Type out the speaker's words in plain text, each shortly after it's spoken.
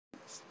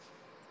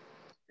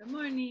Good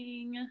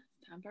morning.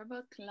 It's time for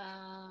book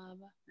club.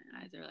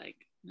 My eyes are like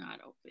not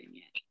open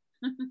yet.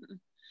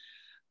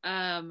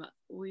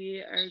 We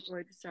are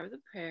going to start with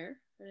a prayer,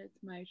 and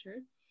it's my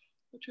turn.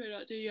 I'll try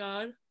not to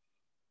yawn.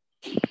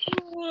 Okay,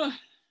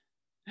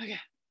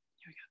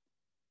 here we go.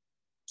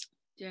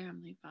 Dear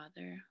Heavenly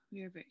Father,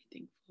 we are very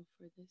thankful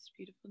for this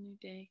beautiful new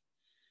day.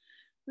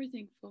 We're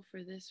thankful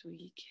for this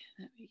week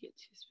that we get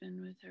to spend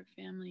with our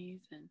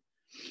families and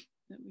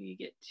that we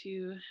get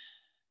to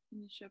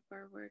finish up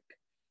our work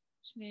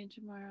today and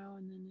tomorrow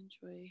and then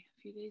enjoy a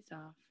few days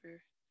off for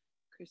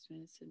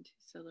Christmas and to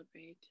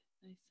celebrate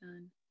thy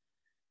son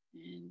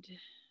and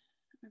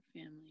our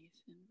families.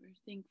 And we're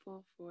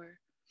thankful for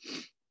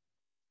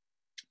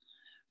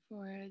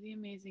the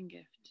amazing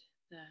gift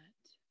that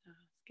thou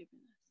hast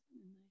given us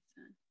in thy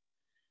son.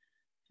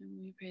 And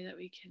we pray that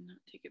we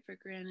cannot take it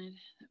for granted,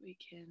 that we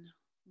can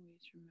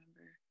always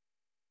remember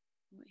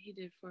what he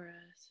did for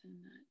us and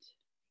that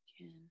we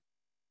can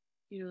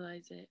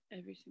utilize it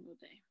every single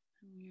day.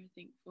 And we are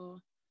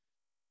thankful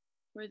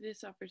for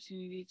this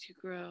opportunity to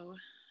grow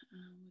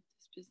with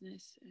this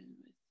business and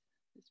with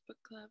this book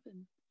club.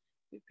 And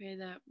we pray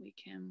that we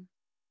can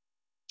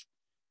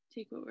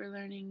take what we're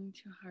learning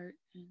to heart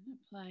and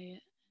apply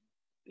it.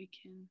 We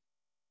can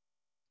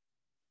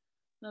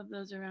love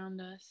those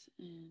around us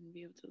and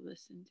be able to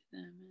listen to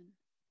them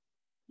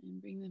and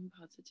bring them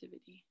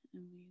positivity.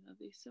 And we love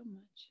you so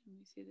much. And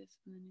we say this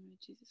in the name of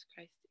Jesus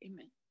Christ.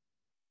 Amen.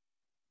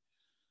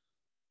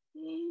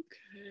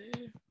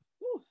 Okay.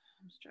 Whew,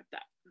 I'm stressed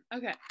out.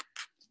 Okay.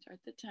 Start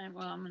the time.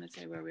 Well, I'm going to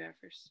say where we are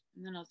first,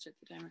 and then I'll start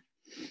the timer.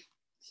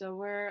 So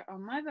we're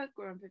on my book.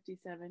 We're on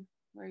 57.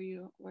 Where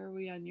are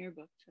we on your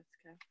book,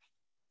 Jessica?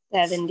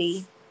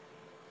 70.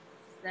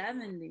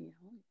 70.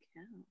 Holy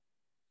cow!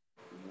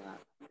 A lot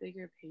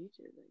bigger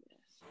pages, I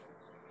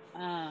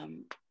guess.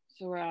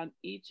 So we're on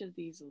each of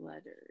these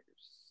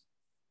letters.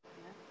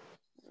 Yeah.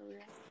 Where are we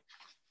at?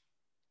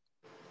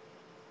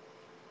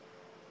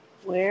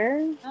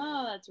 Where?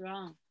 Oh, that's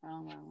wrong.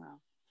 Wrong.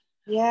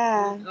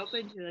 Yeah.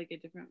 Open to like a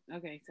different.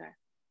 Okay, sorry.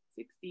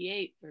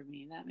 68 for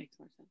me. That makes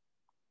more sense.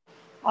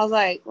 I was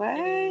like,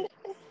 what?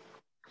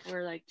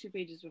 We're like 2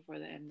 pages before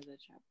the end of the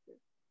chapter.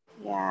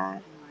 Yeah.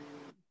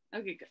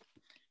 Okay, good.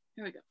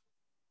 Here we go.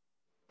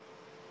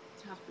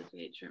 Top of the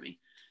page for me.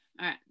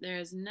 All right. There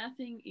is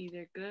nothing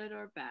either good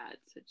or bad,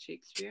 said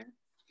Shakespeare,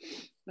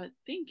 but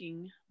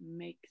thinking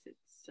makes it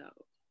so.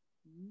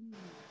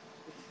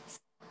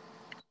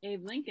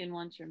 Abe Lincoln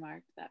once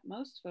remarked that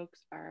most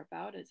folks are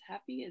about as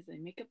happy as they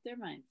make up their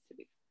minds to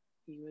be.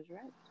 He was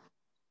right.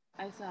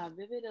 I saw a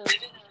vivid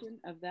illustration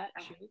of that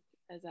truth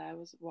as I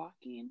was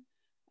walking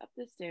up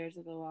the stairs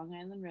of the Long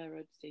Island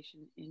Railroad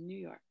station in New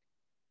York.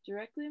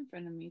 Directly in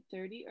front of me,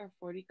 30 or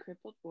 40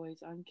 crippled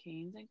boys on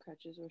canes and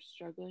crutches were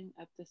struggling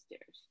up the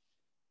stairs.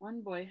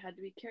 One boy had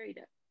to be carried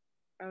up.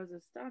 I was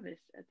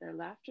astonished at their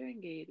laughter and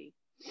gaiety.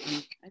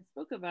 I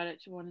spoke about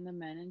it to one of the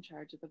men in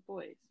charge of the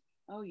boys.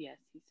 Oh, yes,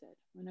 he said.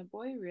 When a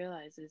boy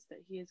realizes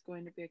that he is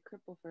going to be a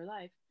cripple for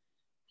life,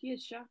 he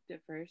is shocked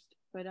at first,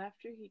 but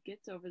after he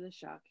gets over the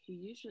shock, he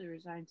usually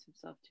resigns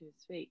himself to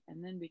his fate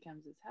and then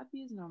becomes as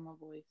happy as normal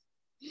boys.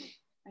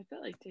 I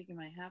felt like taking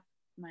my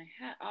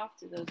hat off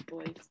to those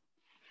boys.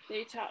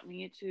 They taught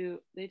me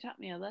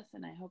a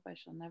lesson I hope I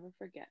shall never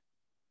forget.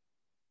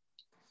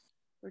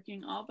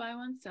 Working all by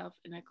oneself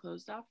in a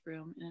closed-off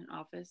room in an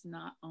office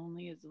not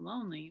only is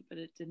lonely, but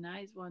it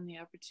denies one the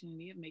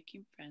opportunity of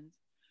making friends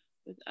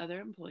with other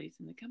employees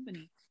in the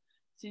company.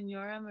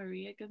 Senora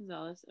Maria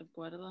Gonzalez of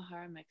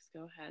Guadalajara,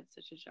 Mexico, had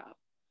such a job.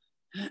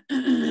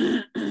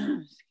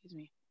 Excuse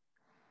me.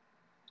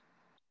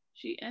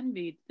 She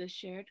envied the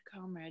shared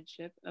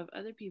comradeship of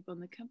other people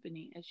in the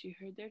company as she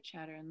heard their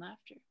chatter and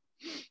laughter.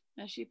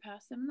 As she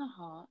passed them in the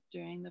hall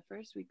during the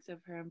first weeks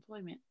of her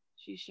employment,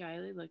 she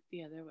shyly looked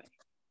the other way.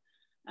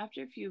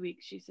 After a few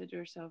weeks, she said to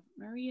herself,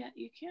 Maria,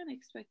 you can't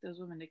expect those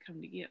women to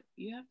come to you.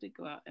 You have to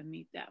go out and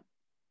meet them.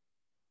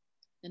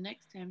 The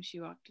next time she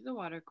walked to the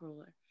water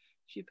cooler,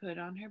 she put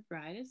on her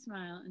brightest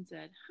smile and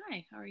said,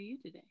 Hi, how are you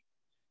today?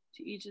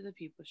 To each of the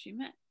people she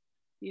met.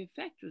 The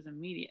effect was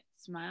immediate.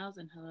 Smiles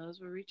and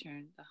hellos were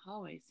returned. The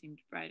hallway seemed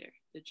brighter,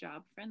 the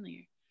job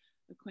friendlier.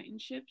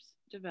 Acquaintanceships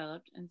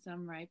developed, and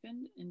some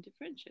ripened into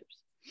friendships.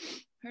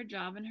 Her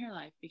job and her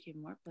life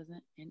became more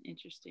pleasant and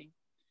interesting.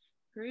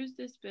 Peruse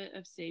this bit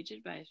of sage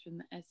advice from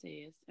the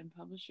essayist and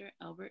publisher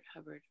Elbert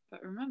Hubbard,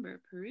 but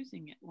remember,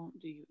 perusing it won't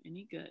do you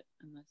any good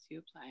unless you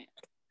apply it.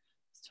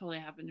 This totally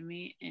happened to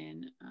me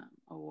in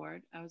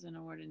award. I was in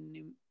award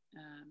in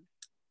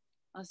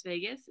Las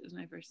Vegas. It was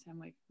my first time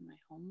away from my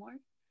home ward,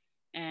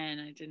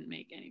 and I didn't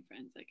make any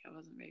friends. Like, I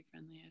wasn't very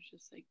friendly. I was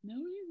just like,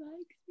 nobody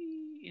likes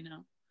me,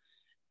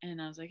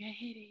 And I was like, I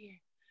hate it here.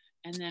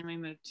 And then we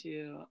moved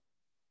to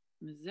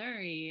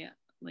Missouri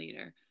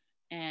later,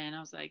 and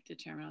I was like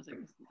determined. I was like,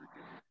 this is not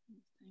gonna happen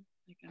this time.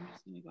 Like, I'm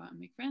just gonna go out and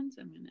make friends.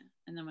 And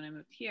then when I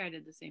moved here, I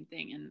did the same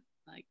thing, and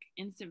like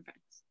instant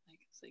friends. Like,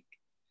 it's like,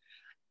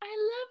 I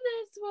love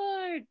this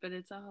word, but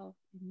it's all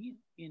in you,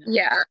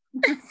 Yeah.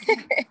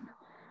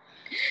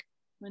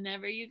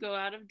 Whenever you go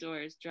out of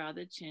doors, draw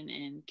the chin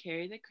in,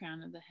 carry the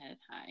crown of the head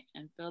high,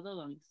 and fill the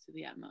lungs to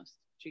the utmost.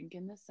 Drink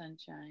in the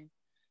sunshine,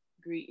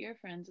 greet your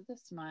friends with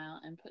a smile,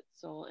 and put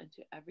soul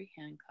into every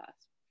hand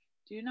clasp.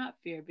 Do not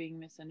fear being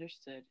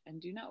misunderstood, and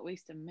do not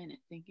waste a minute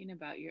thinking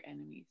about your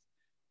enemies.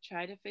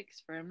 Try to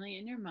fix firmly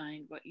in your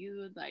mind what you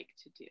would like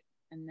to do,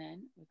 and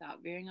then,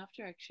 without veering off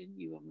direction,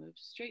 you will move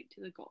straight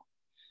to the goal.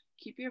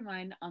 Keep your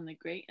mind on the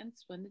great and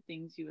splendid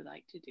things you would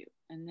like to do,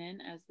 and then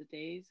as the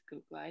days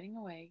go gliding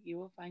away, you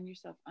will find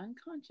yourself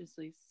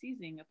unconsciously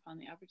seizing upon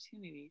the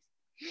opportunities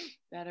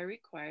that are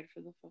required for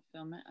the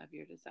fulfillment of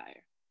your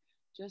desire.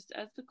 Just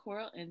as the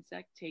coral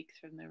insect takes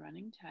from the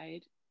running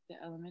tide the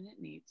element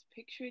it needs,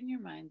 picture in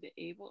your mind the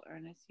able,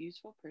 earnest,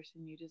 useful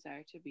person you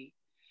desire to be,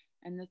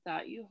 and the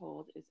thought you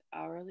hold is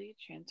hourly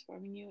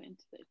transforming you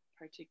into the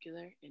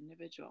particular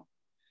individual.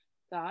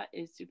 Thought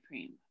is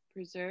supreme.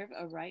 Preserve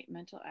a right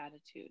mental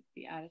attitude,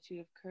 the attitude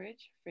of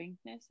courage,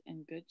 frankness,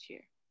 and good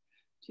cheer.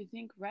 To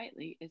think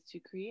rightly is to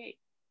create.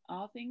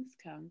 All things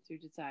come through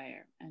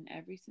desire, and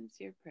every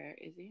sincere prayer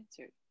is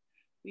answered.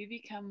 We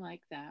become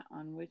like that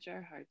on which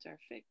our hearts are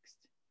fixed.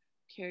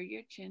 Carry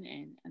your chin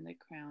in and the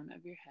crown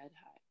of your head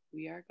high.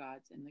 We are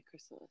gods in the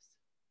chrysalis.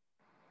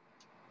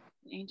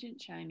 The ancient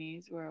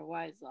Chinese were a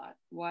wise lot,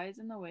 wise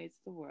in the ways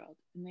of the world,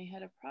 and they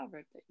had a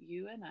proverb that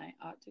you and I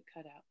ought to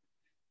cut out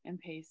and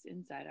paste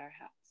inside our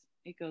hats.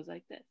 It goes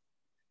like this: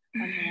 a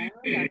man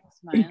without a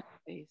smiling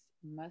face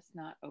must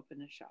not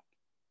open a shop.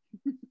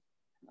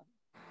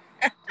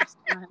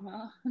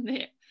 Smile.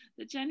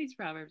 The Chinese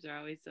proverbs are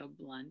always so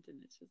blunt, and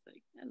it's just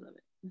like, I love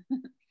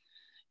it.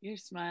 Your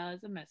smile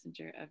is a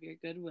messenger of your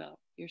goodwill.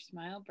 Your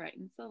smile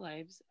brightens the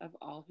lives of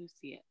all who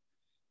see it.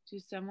 To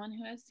someone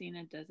who has seen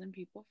a dozen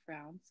people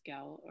frown,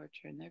 scowl, or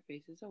turn their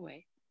faces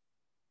away,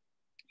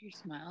 your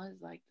smile is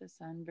like the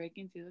sun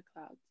breaking through the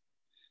clouds,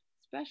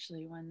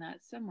 especially when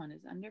that someone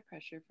is under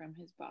pressure from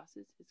his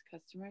bosses, his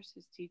customers,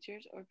 his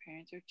teachers, or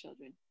parents or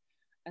children.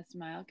 A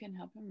smile can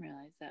help him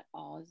realize that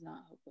all is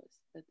not hopeless,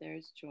 that there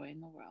is joy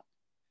in the world.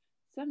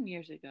 Some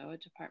years ago, a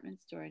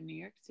department store in New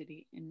York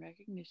City, in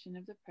recognition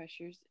of the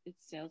pressures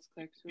its sales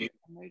clerks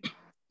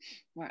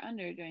were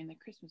under during the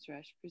Christmas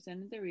rush,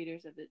 presented the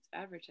readers of its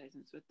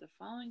advertisements with the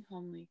following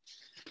homely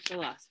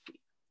philosophy: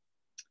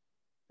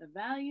 the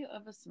value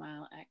of a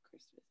smile at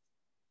Christmas.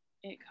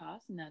 It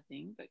costs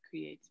nothing but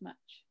creates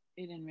much.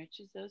 It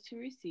enriches those who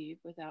receive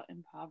without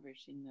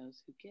impoverishing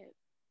those who give.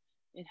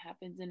 It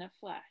happens in a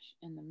flash,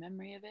 and the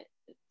memory of it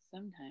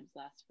sometimes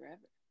lasts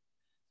forever.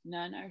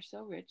 None are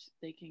so rich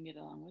they can get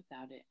along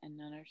without it, and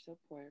none are so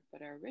poor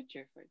but are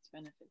richer for its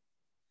benefits.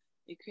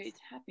 It creates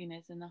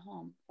happiness in the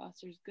home,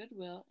 fosters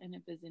goodwill in a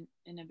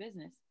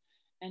business,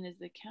 and is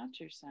the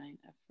countersign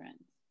of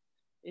friends.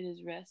 It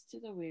is rest to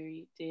the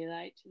weary,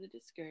 daylight to the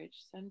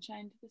discouraged,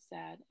 sunshine to the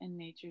sad, and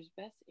nature's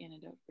best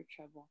antidote for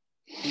trouble.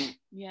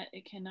 Yet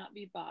it cannot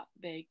be bought,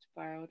 begged,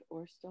 borrowed,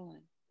 or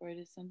stolen, for it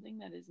is something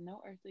that is no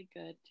earthly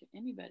good to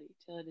anybody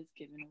till it is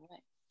given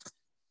away.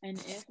 And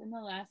if in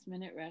the last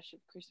minute rush of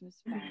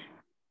Christmas buying,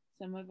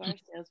 some of our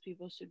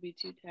salespeople should be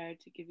too tired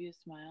to give you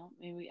a smile,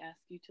 may we ask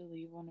you to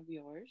leave one of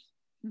yours?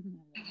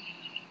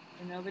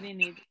 For nobody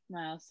needs a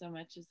smile so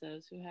much as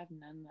those who have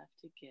none left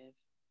to give.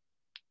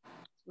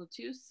 So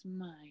to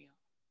smile.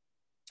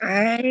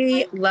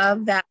 I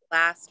love that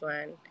last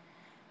one.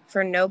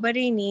 For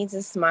nobody needs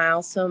a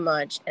smile so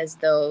much as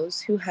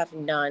those who have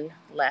none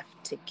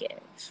left to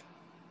give.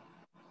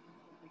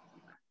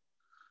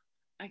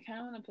 I kind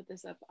of want to put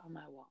this up on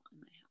my wall in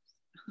my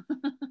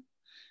house.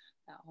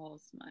 That whole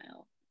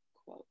smile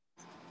quote.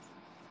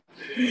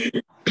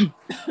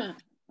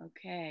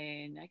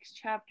 Okay, next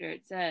chapter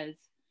it says,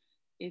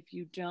 if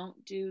you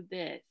don't do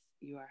this,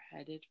 you are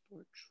headed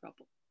for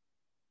trouble.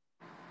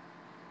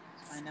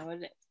 So I know what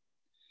it is.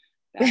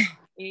 Back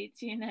in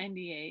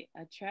 1898,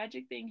 a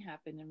tragic thing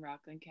happened in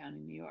Rockland County,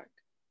 New York.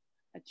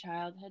 A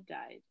child had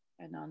died,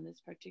 and on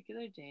this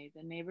particular day,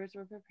 the neighbors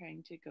were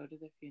preparing to go to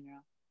the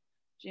funeral.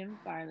 Jim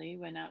Farley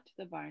went out to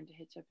the barn to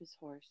hitch up his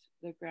horse.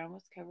 The ground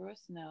was covered with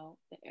snow,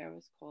 the air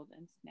was cold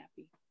and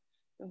snappy.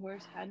 The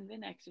horse hadn't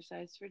been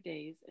exercised for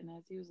days, and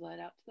as he was led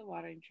out to the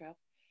watering trough,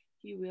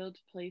 he wheeled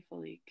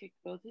playfully,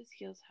 kicked both his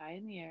heels high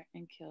in the air,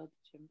 and killed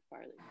Jim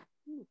Farley.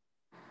 Ooh.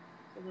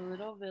 So the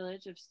little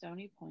village of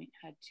Stony Point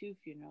had two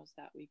funerals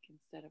that week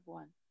instead of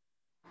one.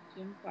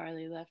 Jim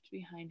Farley left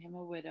behind him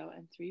a widow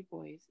and three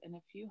boys and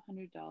a few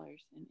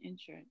 $100s in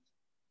insurance.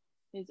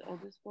 His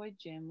oldest boy,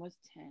 Jim, was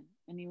 10,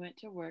 and he went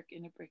to work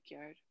in a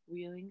brickyard,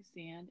 wheeling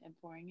sand and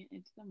pouring it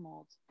into the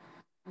molds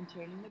and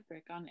turning the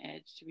brick on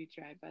edge to be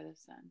dried by the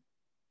sun.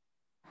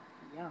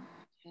 Young,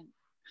 10.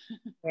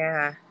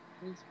 Yeah.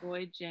 His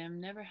boy,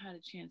 Jim, never had a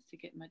chance to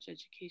get much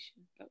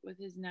education, but with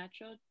his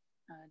natural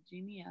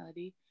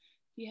geniality,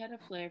 he had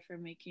a flair for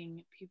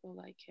making people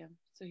like him,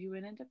 so he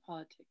went into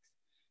politics.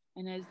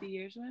 And as the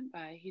years went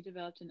by, he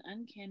developed an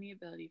uncanny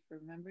ability for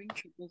remembering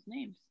people's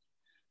names.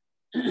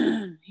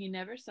 He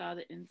never saw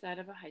the inside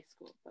of a high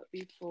school, but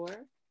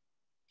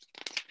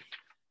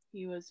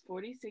He was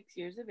 46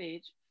 years of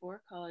age.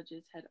 4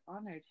 colleges had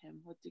honored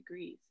him with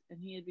degrees, and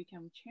he had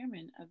become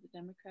chairman of the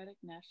Democratic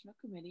National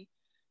Committee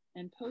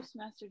and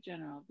Postmaster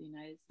General of the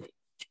United States.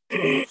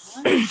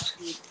 I once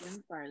interviewed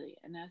Jim Farley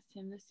and asked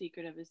him the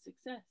secret of his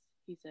success.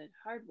 He said,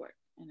 hard work.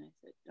 And I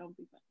said, don't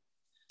be funny.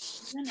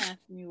 He then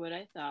asked me what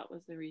I thought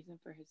was the reason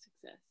for his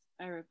success.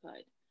 I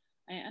replied,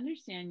 I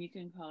understand you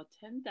can call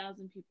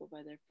 10,000 people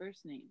by their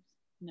first names.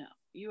 No,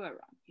 you are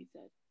wrong, he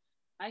said.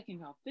 I can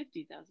call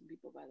 50,000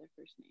 people by their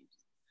first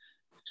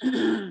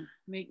names.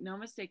 Make no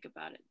mistake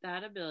about it,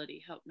 that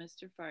ability helped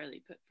Mr.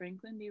 Farley put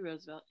Franklin D.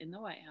 Roosevelt in the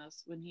White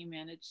House when he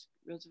managed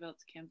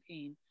Roosevelt's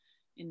campaign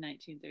in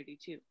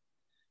 1932.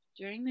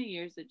 During the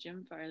years that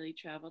Jim Farley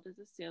traveled as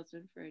a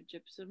salesman for a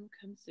gypsum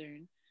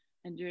concern,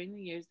 and during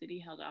the years that he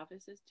held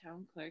office as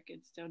town clerk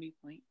in Stony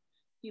Point,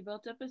 he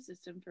built up a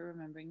system for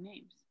remembering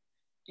names.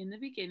 In the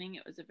beginning,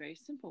 it was a very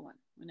simple one.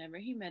 Whenever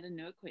he met a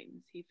new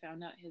acquaintance, he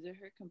found out his or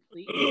her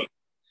complete name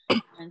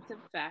and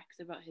some facts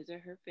about his or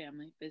her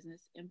family,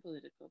 business, and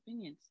political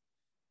opinions.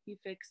 He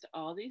fixed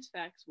all these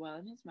facts well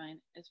in his mind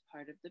as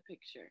part of the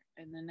picture,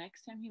 and the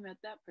next time he met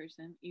that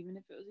person, even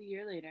if it was a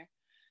year later,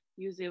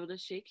 he was able to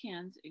shake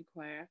hands,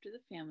 inquire after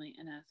the family,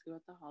 and ask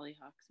about the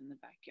hollyhocks in the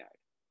backyard.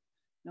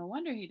 No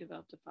wonder he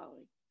developed a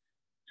following.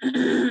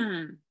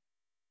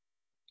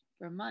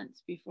 For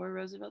months before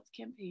Roosevelt's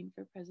campaign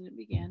for president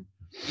began,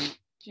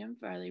 Jim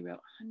Farley wrote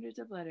hundreds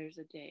of letters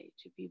a day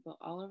to people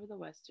all over the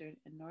western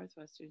and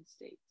northwestern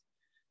states.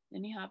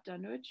 Then he hopped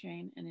onto a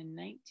train and in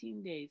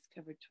 19 days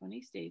covered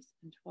 20 states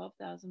and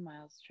 12,000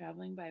 miles,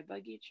 traveling by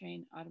buggy,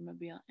 train,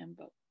 automobile, and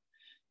boat.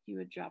 He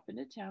would drop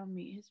into town,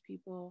 meet his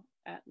people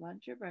at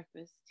lunch or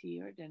breakfast,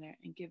 tea or dinner,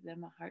 and give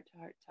them a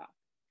heart-to-heart talk.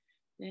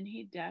 Then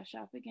he'd dash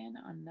off again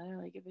on another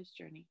leg of his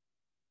journey.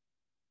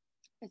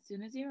 As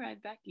soon as he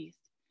arrived back east,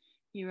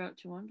 he wrote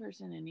to one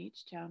person in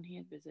each town he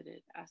had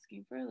visited,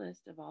 asking for a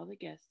list of all the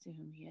guests to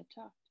whom he had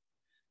talked.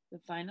 The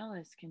final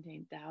list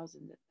contained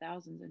thousands and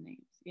thousands of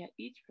names, yet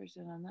each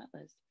person on that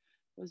list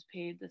was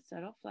paid the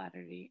subtle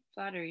flattery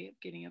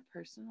of getting a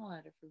personal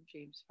letter from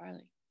James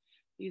Farley.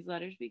 These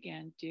letters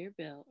began Dear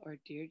Bill or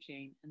Dear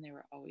Jane, and they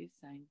were always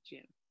signed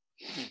Jim.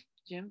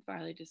 Jim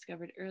Farley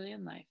discovered early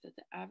in life that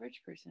the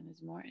average person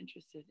is more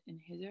interested in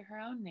his or her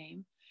own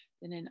name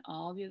than in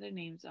all the other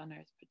names on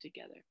earth put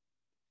together.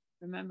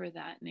 Remember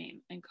that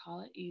name and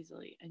call it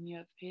easily, and you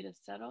have paid a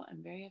subtle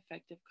and very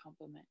effective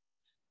compliment.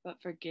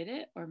 But forget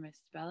it or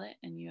misspell it,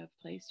 and you have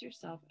placed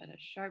yourself at a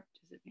sharp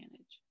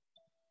disadvantage.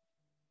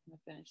 I'm going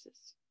to finish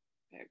this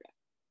paragraph.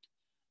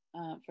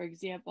 For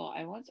example,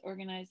 I once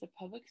organized a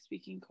public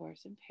speaking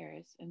course in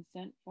Paris and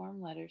sent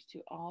form letters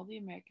to all the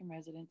American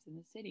residents in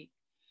the city.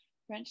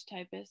 French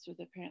typists with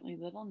apparently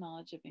little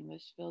knowledge of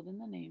English filled in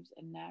the names,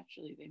 and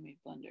naturally they made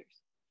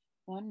blunders.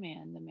 One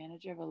man, the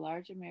manager of a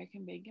large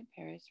American bank in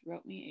Paris,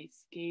 wrote me a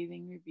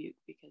scathing rebuke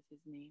because his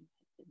name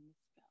had been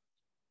misspelled.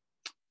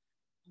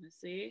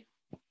 Honestly,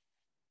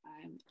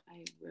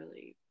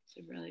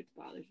 it really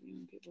bothers me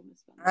when people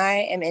misspell names.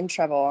 I am in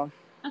trouble.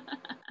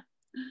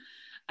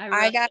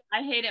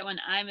 I hate it when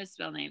I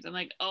misspell names. I'm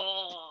like,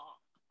 oh.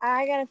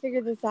 I gotta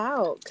figure this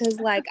out because,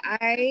 like,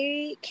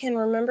 I can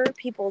remember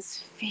people's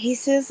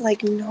faces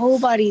like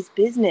nobody's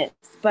business,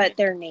 but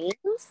their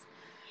names?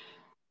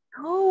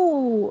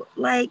 No,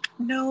 like,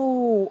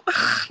 no.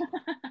 It's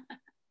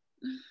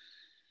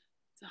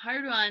a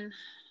hard one.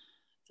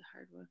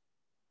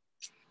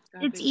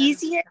 It's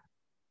easier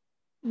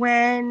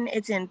when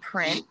it's in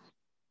print.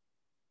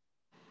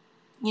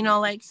 You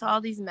know, like, so all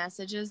these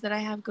messages that I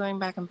have going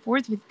back and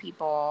forth with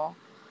people,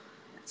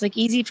 it's like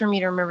easy for me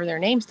to remember their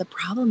names. The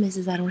problem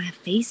is I don't have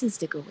faces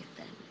to go with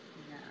them.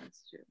 Yeah,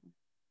 that's true.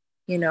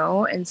 You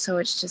know, and so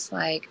it's just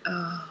like,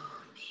 oh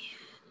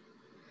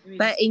man.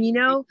 But and you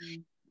know,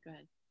 go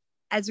ahead.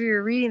 As we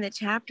were reading the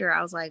chapter,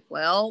 I was like,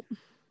 well,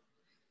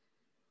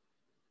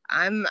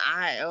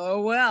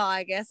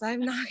 I guess I'm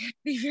not going to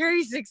be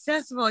very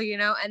successful, you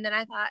know? And then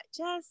I thought,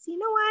 Jess, you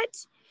know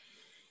what?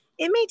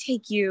 It may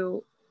take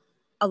you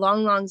a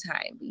long, long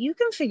time, but you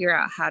can figure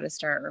out how to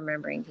start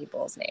remembering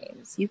people's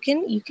names. You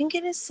can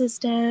get a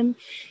system.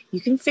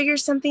 You can figure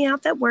something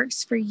out that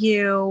works for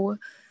you.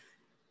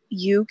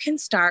 You can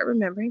start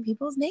remembering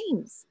people's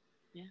names.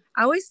 Yeah.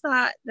 I always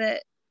thought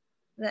that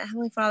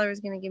Heavenly Father was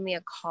going to give me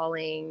a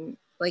calling,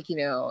 like, you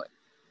know,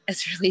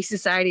 as Relief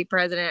Society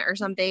president or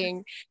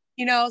something,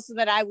 you know, so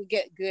that I would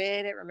get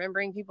good at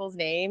remembering people's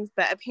names.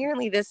 But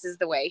apparently this is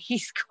the way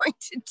he's going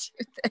to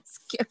do this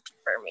gift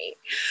for me.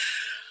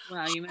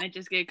 Well, you might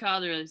just get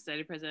called a Relief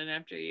Society president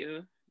after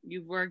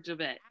you've worked a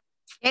bit.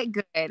 Get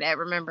good at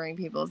remembering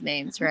people's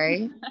names,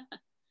 right?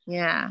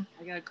 Yeah.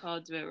 I got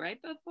called to it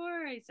right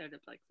before I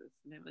started Plexus,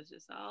 and it was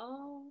just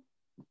all,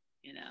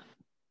 you know,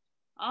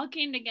 all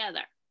came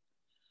together.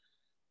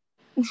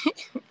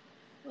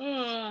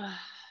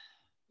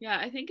 Yeah,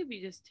 I think if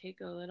you just take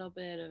a little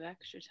bit of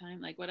extra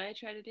time, like what I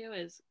try to do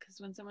is, because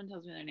when someone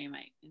tells me their name,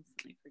 I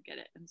instantly forget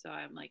it. And so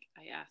I'm like,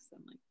 I ask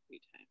them like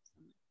 3 times.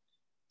 I'm like,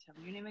 tell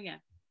me your name again.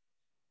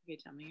 Okay,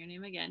 tell me your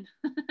name again.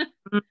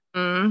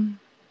 Mm-hmm.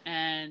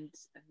 And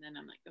then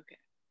I'm like, okay,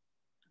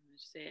 I'm going to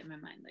just say it in my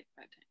mind like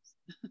 5 times.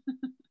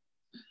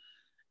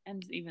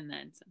 And even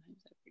then, sometimes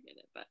I forget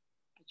it, but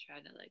I try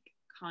to like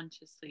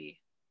consciously.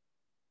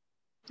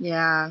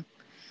 Yeah.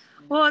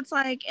 Well, it's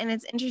like, and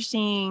it's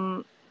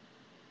interesting,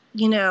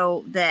 you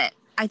know, that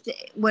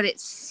what it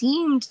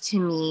seemed to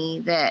me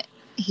that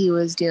he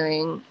was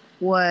doing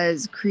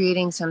was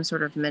creating some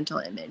sort of mental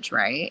image,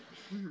 right?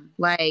 Mm-hmm.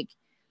 Like,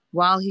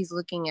 while he's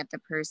looking at the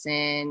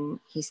person,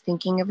 he's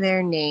thinking of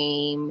their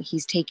name,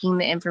 he's taking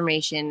the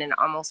information and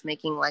almost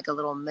making like a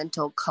little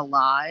mental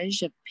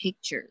collage of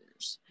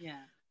pictures.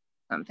 Yeah.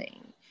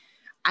 Something.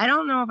 I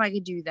don't know if I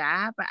could do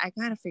that, but I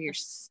gotta figure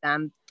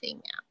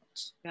something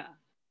out. Yeah.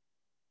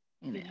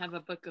 You have a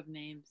book of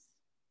names.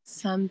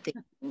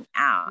 Something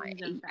out.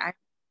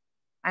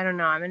 I don't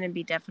know. I'm gonna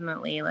be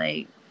definitely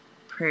like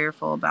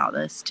prayerful about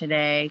this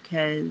today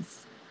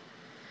because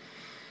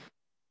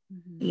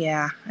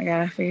yeah, I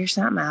gotta figure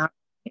something out.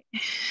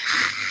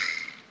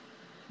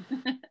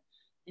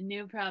 A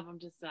new problem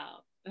to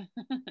solve.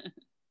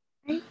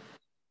 Right?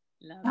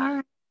 Love All it.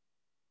 right.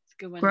 It's a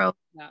good one. Growth.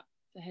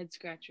 It's a head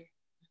scratcher.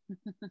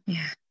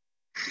 Yeah.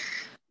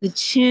 The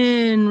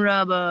chin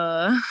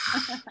rubber.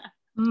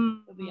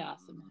 It'll be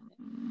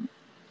awesome.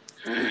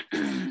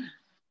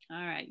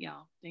 All right,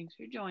 y'all. Thanks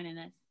for joining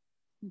us.